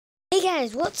Hey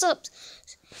guys, what's up?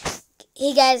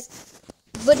 Hey guys,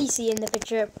 what do you see in the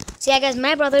picture? So yeah guys,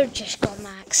 my brother just got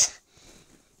Max.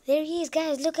 There he is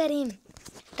guys, look at him.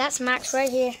 That's Max right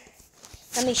here.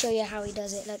 Let me show you how he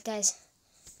does it. Look guys.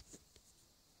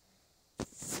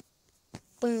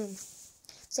 Boom.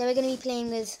 So we're going to be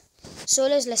playing with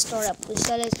solos. Let's start up with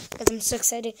solos because I'm so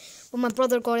excited. Well, my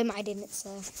brother got him, I didn't.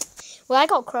 So, well, I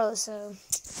got Crow, so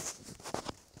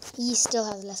he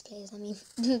still has less players. I mean,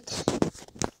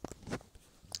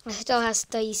 I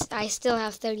still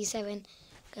have 37.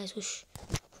 Guys, whoosh.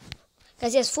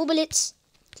 Guys, he has 4 bullets.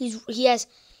 He has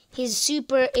his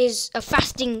super is a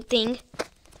fasting thing.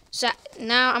 So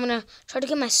now I'm gonna try to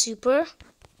get my super.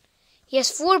 He has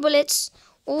 4 bullets.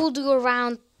 All do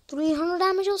around 300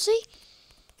 damage, I'll say.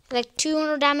 Like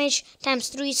 200 damage times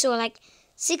 3, so like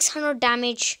 600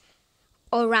 damage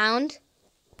around,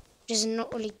 which is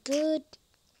not really good.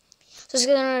 So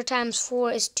 600 times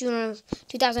 4 is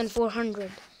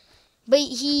 2,400. But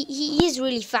he is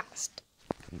really fast.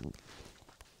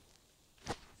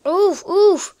 Oof,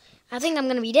 oof. I think I'm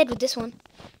gonna be dead with this one.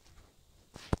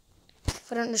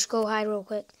 If I don't just go hide real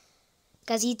quick.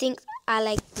 Because he thinks I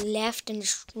like left and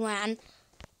just ran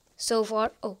so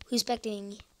far. Oh, who's spectating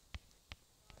me?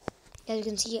 As you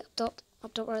can see up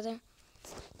top right there.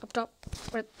 Up top,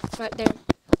 right there.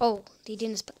 Oh, they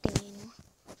didn't spectate me anymore.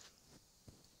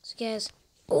 So guys,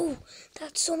 oh,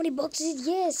 that's so many boxes,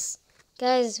 yes.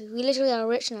 Guys, we literally are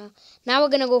rich now. Now we're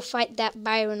gonna go fight that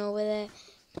Byron over there.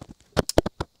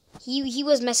 He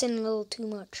was messing a little too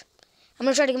much. I'm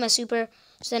gonna try to get my super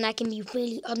so then I can be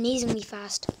really amazingly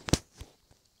fast.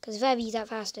 Because if I be that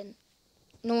fast, then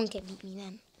no one can beat me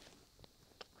then.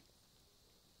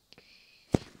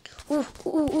 Ooh,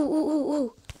 ooh, ooh, ooh, ooh,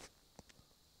 ooh.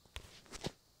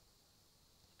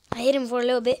 I hit him for a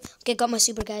little bit. Okay, got my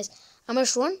super, guys. I'm gonna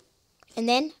run, and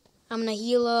then I'm gonna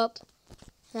heal up,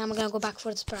 and I'm gonna go back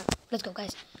for the sprout. Let's go,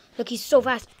 guys. Look, he's so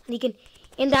fast, and he can,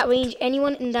 in that range,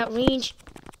 anyone in that range,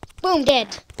 boom,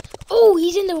 dead. Oh,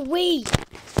 he's in the way.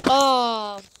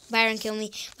 Oh, Byron killed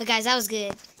me. But guys, that was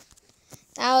good.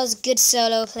 That was good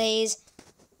solo plays.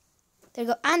 There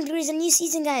we go. And there is a new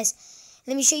season, guys.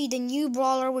 Let me show you the new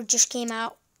brawler which just came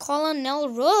out. Colonel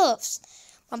Ruffs.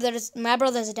 My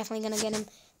brothers are definitely going to get him.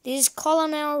 This is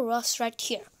Colonel Ruffs right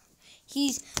here.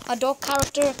 He's a dog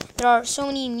character. There are so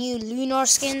many new Lunar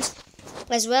skins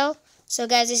as well. So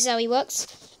guys, this is how he works.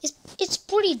 It's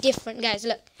pretty different, guys.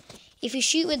 Look. If you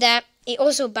shoot with that, it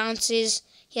also bounces.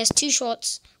 He has 2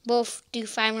 shots. Both do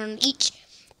 500 each.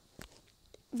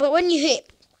 But when you hit,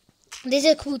 this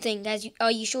is a cool thing, guys.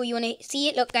 Are you sure you want to see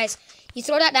it? Look, guys. You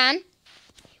throw that down.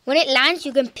 When it lands,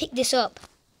 you can pick this up.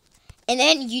 And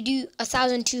then you do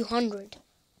 1,200.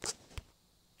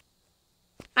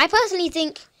 I personally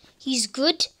think he's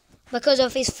good because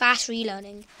of his fast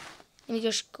reloading. Let me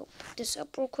just go pick this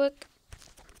up real quick.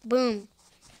 Boom.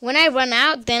 When I run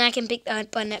out, then I can pick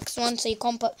up the next one. So you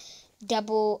can't put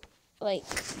double, like,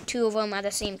 2 of them at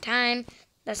the same time.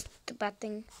 That's the bad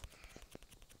thing.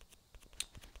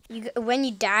 When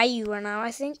you die, you run out,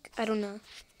 I think. I don't know.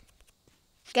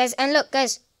 Guys, and look,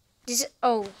 guys. This is,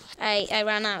 oh, I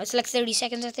ran out. It's like 30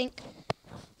 seconds, I think.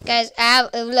 Guys,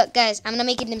 look, guys. I'm gonna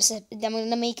make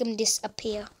him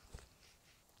disappear.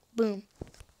 Boom.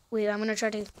 Wait, I'm gonna try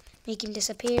to make him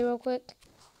disappear real quick.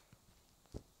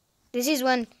 This is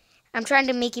when I'm trying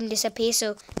to make him disappear.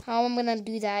 So how I'm gonna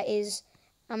do that is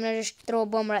I'm gonna just throw a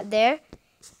bomb right there.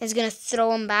 It's gonna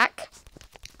throw him back,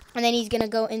 and then he's gonna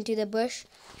go into the bush.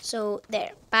 So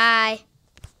there. Bye.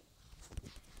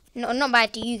 No, not bye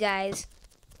to you guys.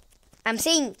 I'm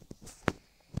saying,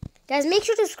 guys, make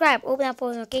sure to subscribe, open that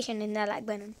post notification, and that like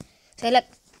button. So look,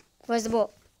 where's the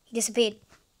ball? He disappeared.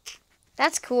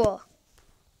 That's cool.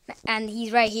 And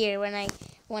he's right here when I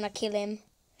want to kill him.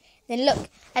 Then look,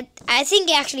 I think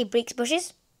it actually breaks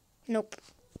bushes. Nope.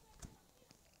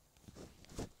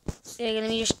 So let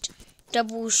me just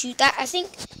double shoot that. I think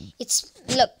it's,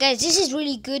 look, guys, this is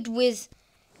really good with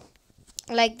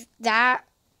like that,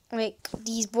 like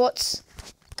these bots,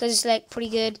 because it's like pretty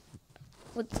good.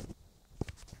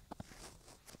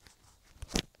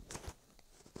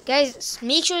 Guys,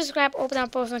 make sure to subscribe, open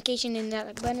that post notification, and that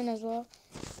like button as well.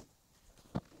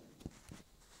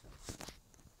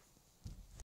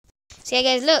 So yeah,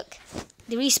 guys, look,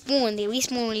 they respawn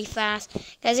really fast.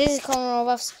 Guys, this is Colonel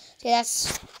Ruffs. So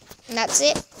that's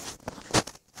it.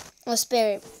 Oh,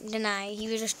 Spirit, deny.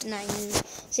 He was just denying me.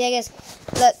 So yeah, guys,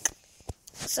 look.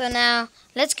 So now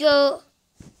let's go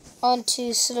on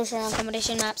to solution round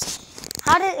competition maps.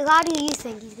 How do you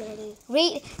think he's gonna do?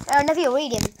 Nephew,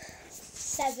 rate him.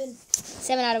 7.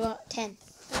 7 out of 10.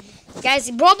 Guys,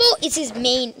 Brawl Ball is his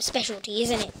main specialty,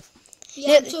 isn't it?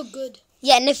 Yeah, it's so good.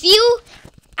 Yeah, Nephew,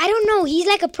 I don't know. He's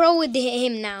like a pro with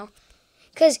him now.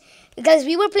 Because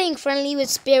we were playing friendly with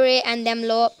Spirit and them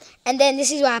lot. And then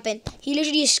this is what happened. He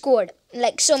literally scored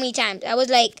like so many times. I was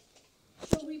like...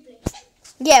 Show replay.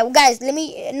 Yeah, well, guys, let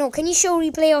me... No, can you show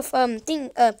replay of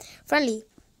friendly?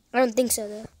 I don't think so,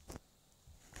 though.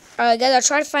 Alright, guys, I'll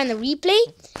try to find the replay.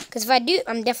 Because if I do,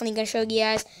 I'm definitely going to show you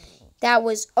guys. That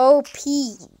was OP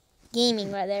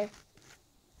gaming right there.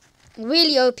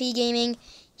 Really OP gaming.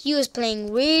 He was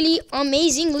playing really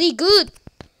amazingly good.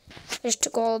 Just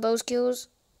took all those kills.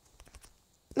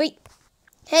 Wait.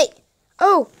 Hey.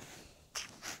 Oh.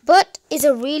 But it's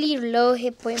a really low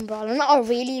hit point brawler. Not a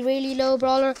really, really low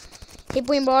brawler. Hit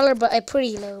point brawler, but a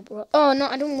pretty low brawler. Oh, no,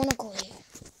 I don't want to go here.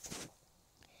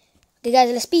 Okay, guys,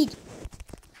 let's speed.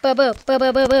 Oh!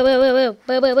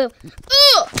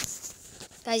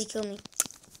 Guys, he killed me.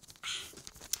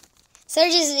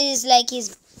 Surge is like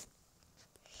his...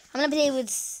 I'm gonna play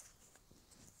with...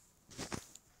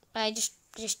 I just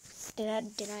deny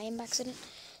him by accident.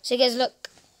 So guys, look.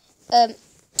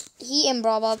 He and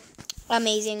Brawl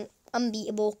amazing,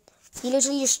 unbeatable. He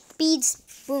literally just speeds,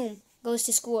 boom, goes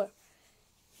to score.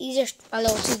 He's just a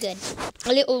little too good.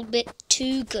 A little bit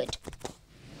too good.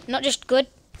 Not just good,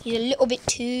 he's a little bit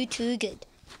too good.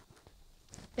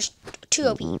 Just too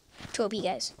OP. Too OP,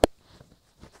 guys.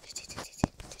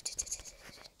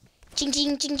 Ching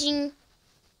ching ching ching.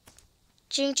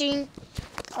 Ching ching.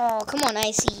 Oh, come on,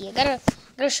 I see. I gotta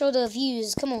show the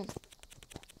views. Come on.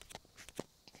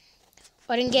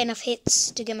 I didn't get enough hits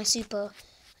to get my super.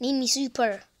 I need me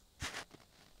super.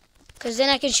 Because then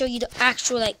I can show you the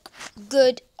actual, like,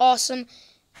 good, awesome,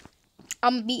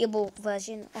 unbeatable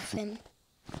version of him.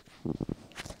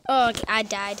 Oh, okay, I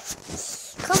died.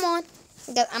 Come on.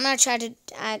 I'm gonna try to,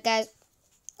 guys,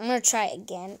 I'm gonna try it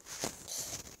again.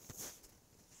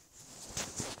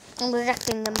 I'm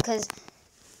rejecting them because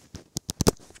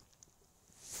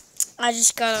I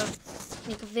just gotta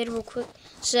make a video real quick.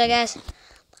 So, guys.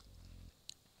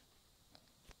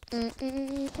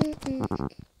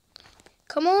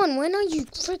 Come on, when are you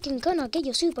freaking gonna get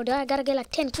your super? I gotta get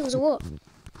like 10 kills or what?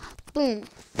 Boom.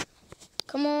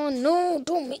 Come on, no,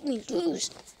 don't make me lose.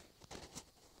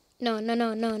 No.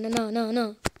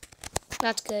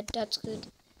 That's good, that's good.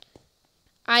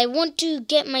 I want to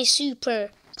get my super.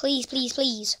 Please, please,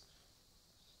 please.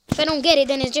 If I don't get it,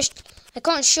 then it's just... I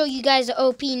can't show you guys the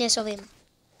OP-ness of him.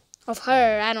 Of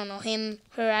her, I don't know. Him,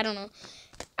 her, I don't know.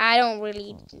 I don't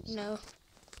really know.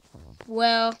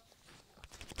 Well.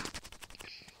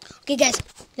 Okay, guys.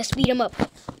 Let's speed him up.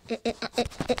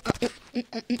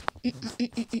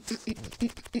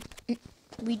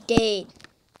 We did.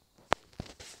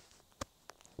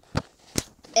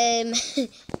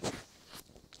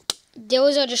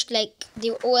 Those are just like... They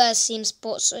were all at the same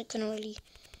spot, so I couldn't really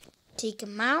take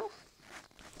them out.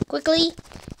 Quickly.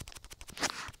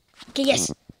 Okay,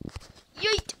 yes.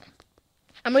 Yeet.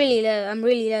 I'm really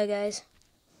low, guys.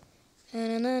 So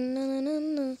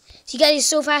you guys is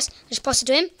so fast. Just pass it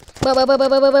to him.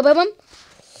 Boom.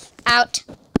 Out.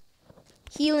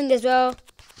 Healing as well.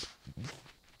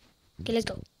 Okay, let's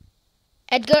go.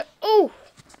 Edgar. Oh.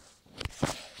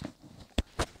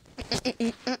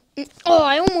 Oh,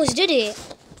 I almost did it.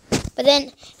 But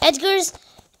then Edgar's,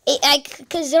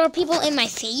 because there are people in my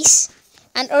face.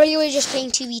 And earlier we were just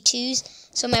playing 2v2s.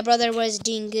 So my brother was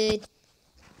doing good.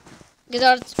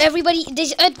 Because everybody,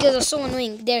 these Edgars are so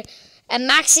annoying. They're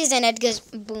Max's and Edgar's,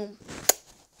 boom.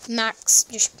 Max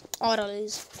just auto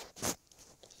lose.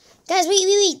 Guys,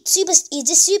 wait. Super, is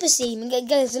this Super Stadium?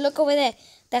 Guys, look over there.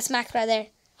 That's Max right there.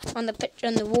 On the picture,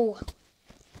 on the wall.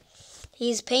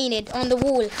 He's painted on the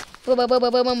wall. Boom.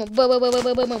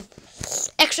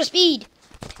 Extra speed.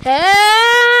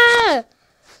 Ah!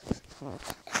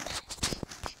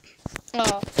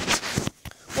 Oh.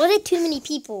 Were there too many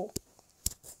people?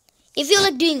 If you're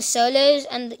like doing solos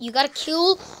and you gotta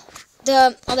kill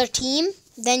the other team,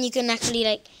 then you can actually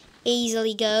like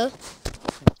easily go.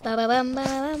 Ugh!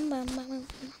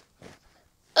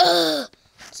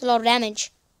 It's a lot of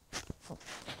damage.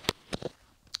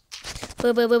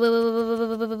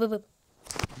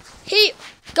 Here,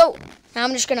 go! Now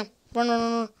I'm just gonna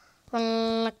run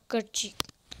like a chicken.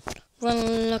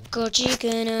 Run like a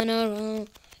chicken and a run.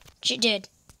 She dead.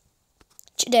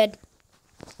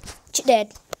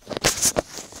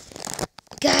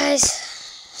 Guys.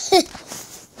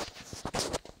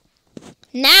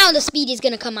 Now the speed is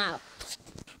gonna come out.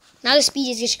 Now the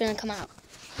speed is just gonna come out.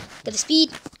 Get the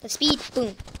speed,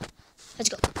 boom. Let's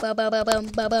go.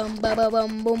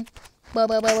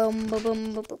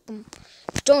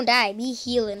 Don't die, be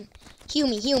healing. Heal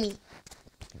me.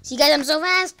 See guys, I'm so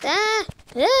fast. I'm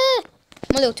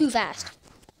a little too fast.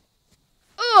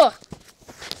 Oh,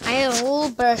 I had a whole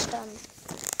burst on.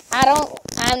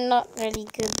 I'm not really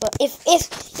good, but if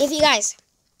you guys,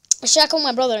 should I call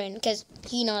my brother in, because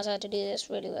he knows how to do this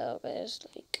really well, guys.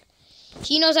 Like,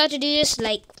 he knows how to do this,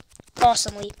 like,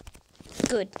 awesomely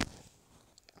good.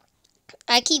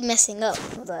 I keep messing up,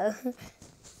 though.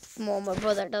 More my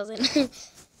brother doesn't.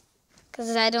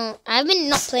 Because I've been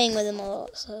not playing with him a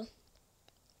lot, so.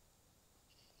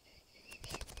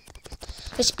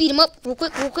 Let's speed him up real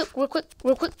quick.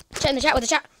 Chat in the chat with the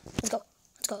chat.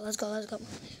 Let's go.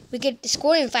 We could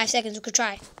score in 5 seconds. We could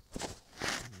try.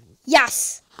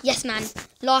 Yes, man.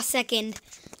 Last second.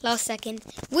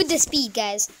 With the speed,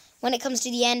 guys. When it comes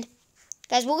to the end,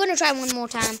 guys, we're gonna try one more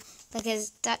time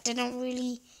because that didn't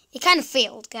really. It kind of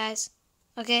failed, guys.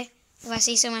 Okay, if I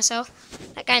say so myself,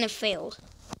 that kind of failed.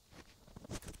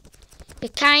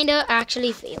 It kinda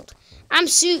actually failed. I'm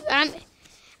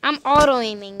auto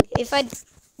aiming.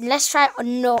 Let's try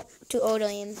not to auto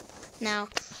aim now.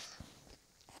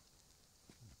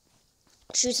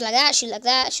 Shoot like that.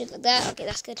 Okay,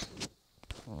 that's good.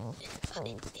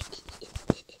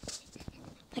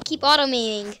 I keep auto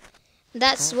aiming.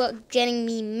 That's what getting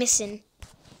me missing.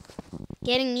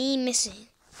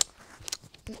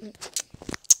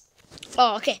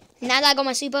 Oh, okay. Now that I got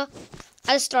my super,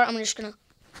 at the start, I'm just gonna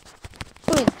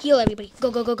boom, heal everybody.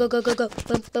 Go. Boom.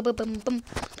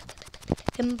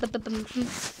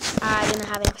 I didn't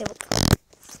have enough health.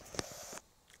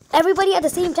 Everybody at the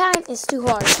same time is too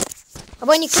hard. But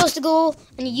when you're close to goal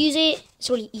and you use it, it's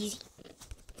really easy.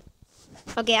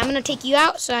 Okay, I'm gonna take you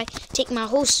out, so I take my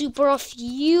whole super off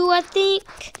you, I think.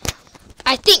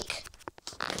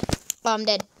 Oh, I'm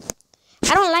dead.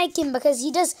 I don't like him because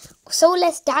he does so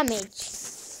less damage.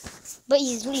 But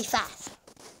he's really fast.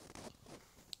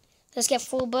 Let's get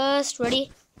full burst.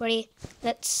 Ready? We're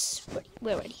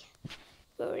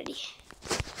ready.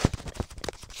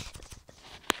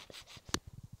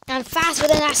 I'm faster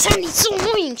than that. Sandy's so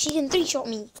annoying. She can 3-shot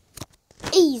me.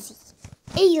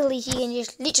 Easily, she can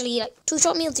just literally like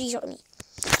 2-shot me or 3-shot me.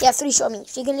 Yeah, 3-shot me.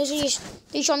 She can literally just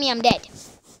 3-shot me. I'm dead.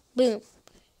 Boom.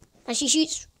 And she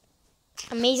shoots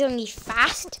amazingly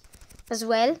fast as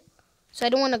well. So I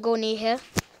don't want to go near her.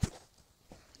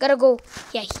 Gotta go.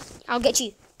 Yeah, I'll get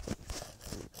you.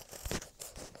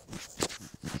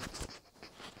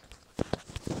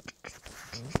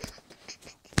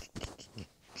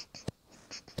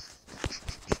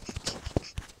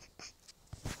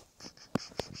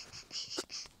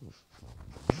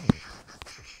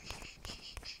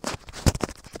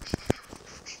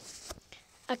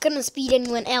 I couldn't speed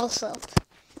anyone else up.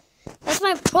 That's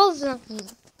my problem.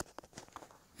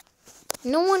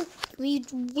 We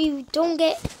don't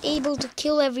get able to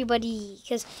kill everybody,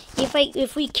 because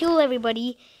if we kill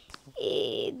everybody,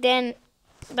 then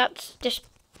that's just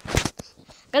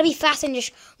gotta be fast and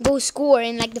just go score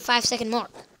in like the 5-second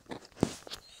mark.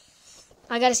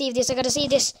 I gotta save this.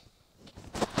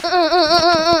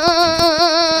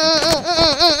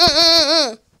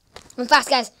 I'm fast,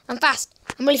 guys. I'm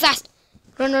really fast.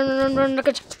 Run.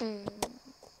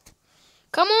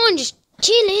 Come on, just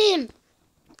kill him.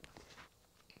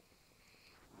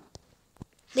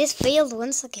 This failed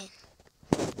once again.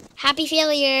 Happy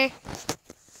failure.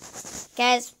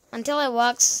 Guys, until it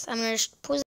works, I'm going to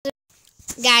pause it.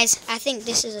 Guys, I think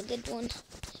this is a good one.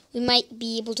 We might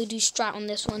be able to do strat on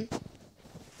this one.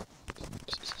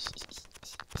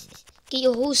 Get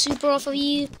your whole super off of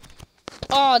you.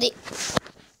 Oh, they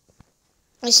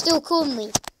still killed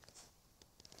me.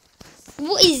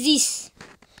 What is this?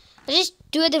 I just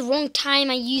do it the wrong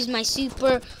time. I use my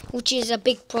super, which is a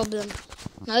big problem.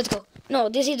 Now let's go. No,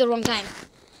 this is the wrong time.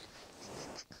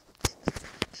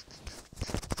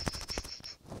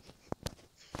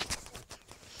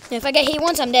 If I get hit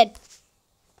once, I'm dead.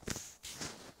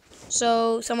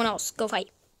 So someone else, go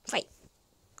fight.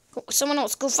 Someone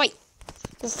else, go fight.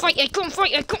 I can't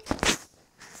fight.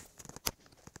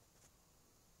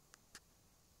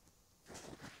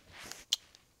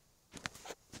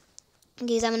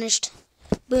 Okay, I'm finished.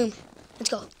 Boom. Let's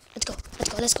go. Go.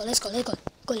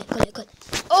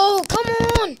 Oh, come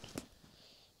on!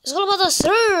 It's all about the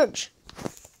surge.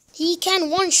 He can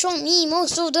one-shot me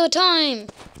most of the time.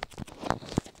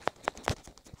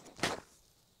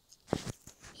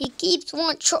 He keeps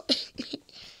one-shotting me.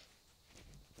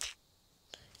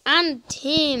 And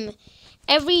him.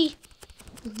 Every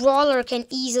brawler can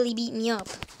easily beat me up.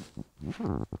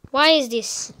 Why is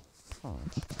this?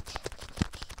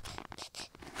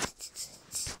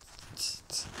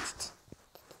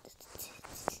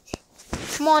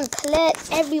 Come on, Colette,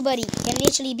 everybody can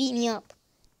literally beat me up.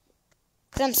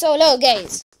 Because I'm so low,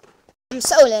 guys. I'm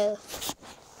so low.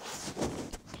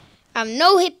 I have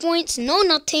no hit points, no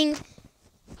nothing.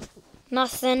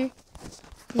 Nothing.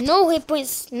 No hit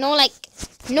points. No, like,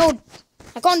 no.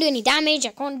 I can't do any damage.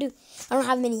 I don't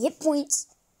have many hit points.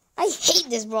 I hate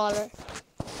this brawler.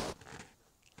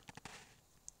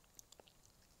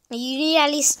 You need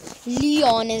at least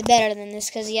Leon is better than this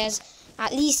because he has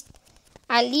at least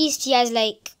he has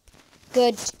like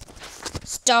good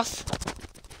stuff.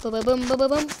 Boom, boom, boom, boom, boom,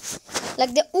 boom.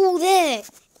 Like there.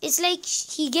 It's like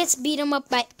he gets beat him up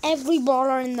by every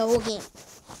brawler in the whole game,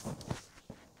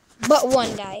 but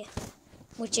one guy,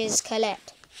 which is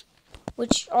Colette,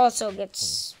 which also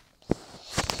gets.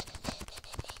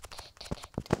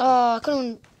 Oh, I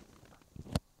couldn't.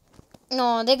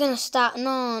 No, they're gonna stop.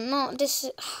 No, this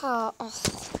is. Oh.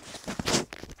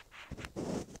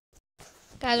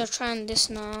 Guys are trying this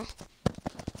now.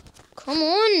 Come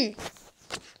on.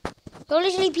 There are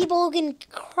literally people who can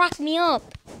crack me up.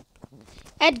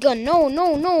 Edgar,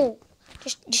 no.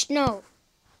 Just no.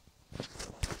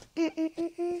 I'm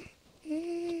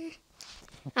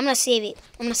gonna save it.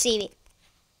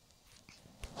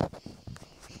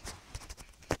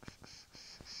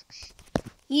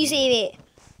 You save it.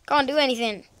 Can't do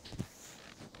anything.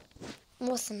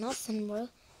 What's nothing, bro?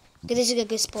 Okay, this is a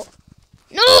good spot.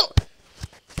 No!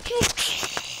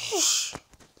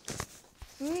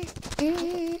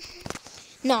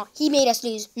 No, he made us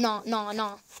lose. No.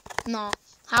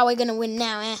 How are we gonna win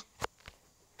now, eh?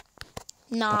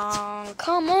 No,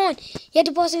 come on. You had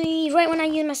to pause me right when I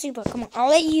use my super. Come on, I'll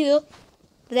let you heal.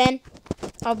 Then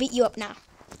I'll beat you up now.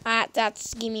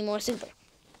 That's give me more super.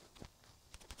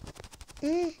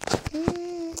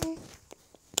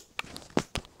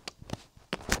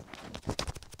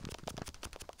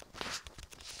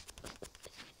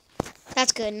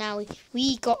 That's good. Now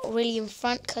we got really in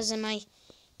front because of my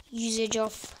usage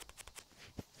of.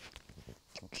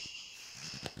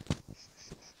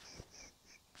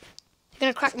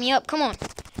 You're gonna crack me up. Come on.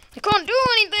 I can't do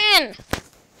anything.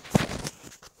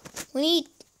 We need.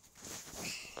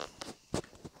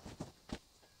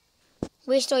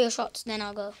 Waste all your shots, then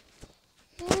I'll go.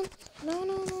 No.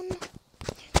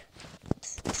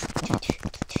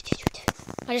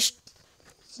 I just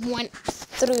went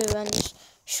through and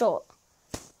shot.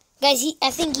 Guys,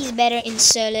 I think he's better in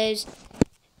solos.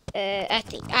 I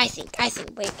think.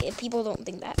 Wait, people don't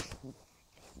think that.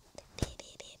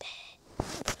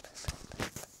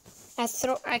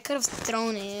 I could have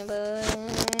thrown it, but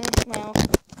well.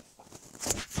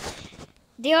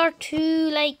 They are too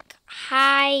like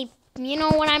high. You know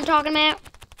what I'm talking about?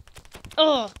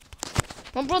 Oh,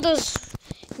 my brothers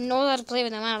know how to play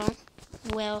with them. I don't.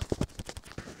 Well,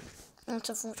 that's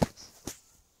a fool.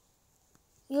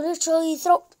 You literally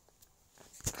throw.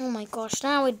 Oh my gosh!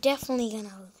 Now we're definitely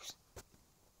gonna lose.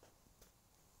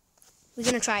 We're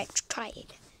gonna try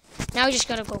it. Now we just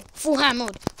gotta go full high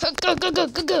mode.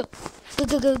 Go.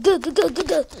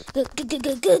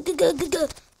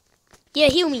 Yeah,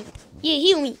 heal me.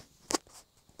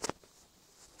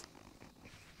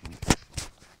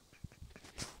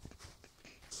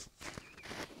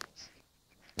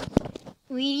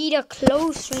 We need a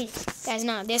close range. Guys,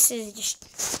 no, this is just.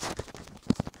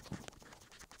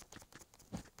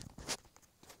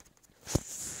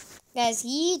 Guys,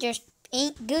 he just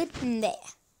ain't good in there.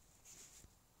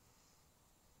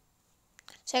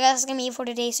 So that's gonna be it for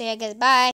today. So yeah, guys, bye.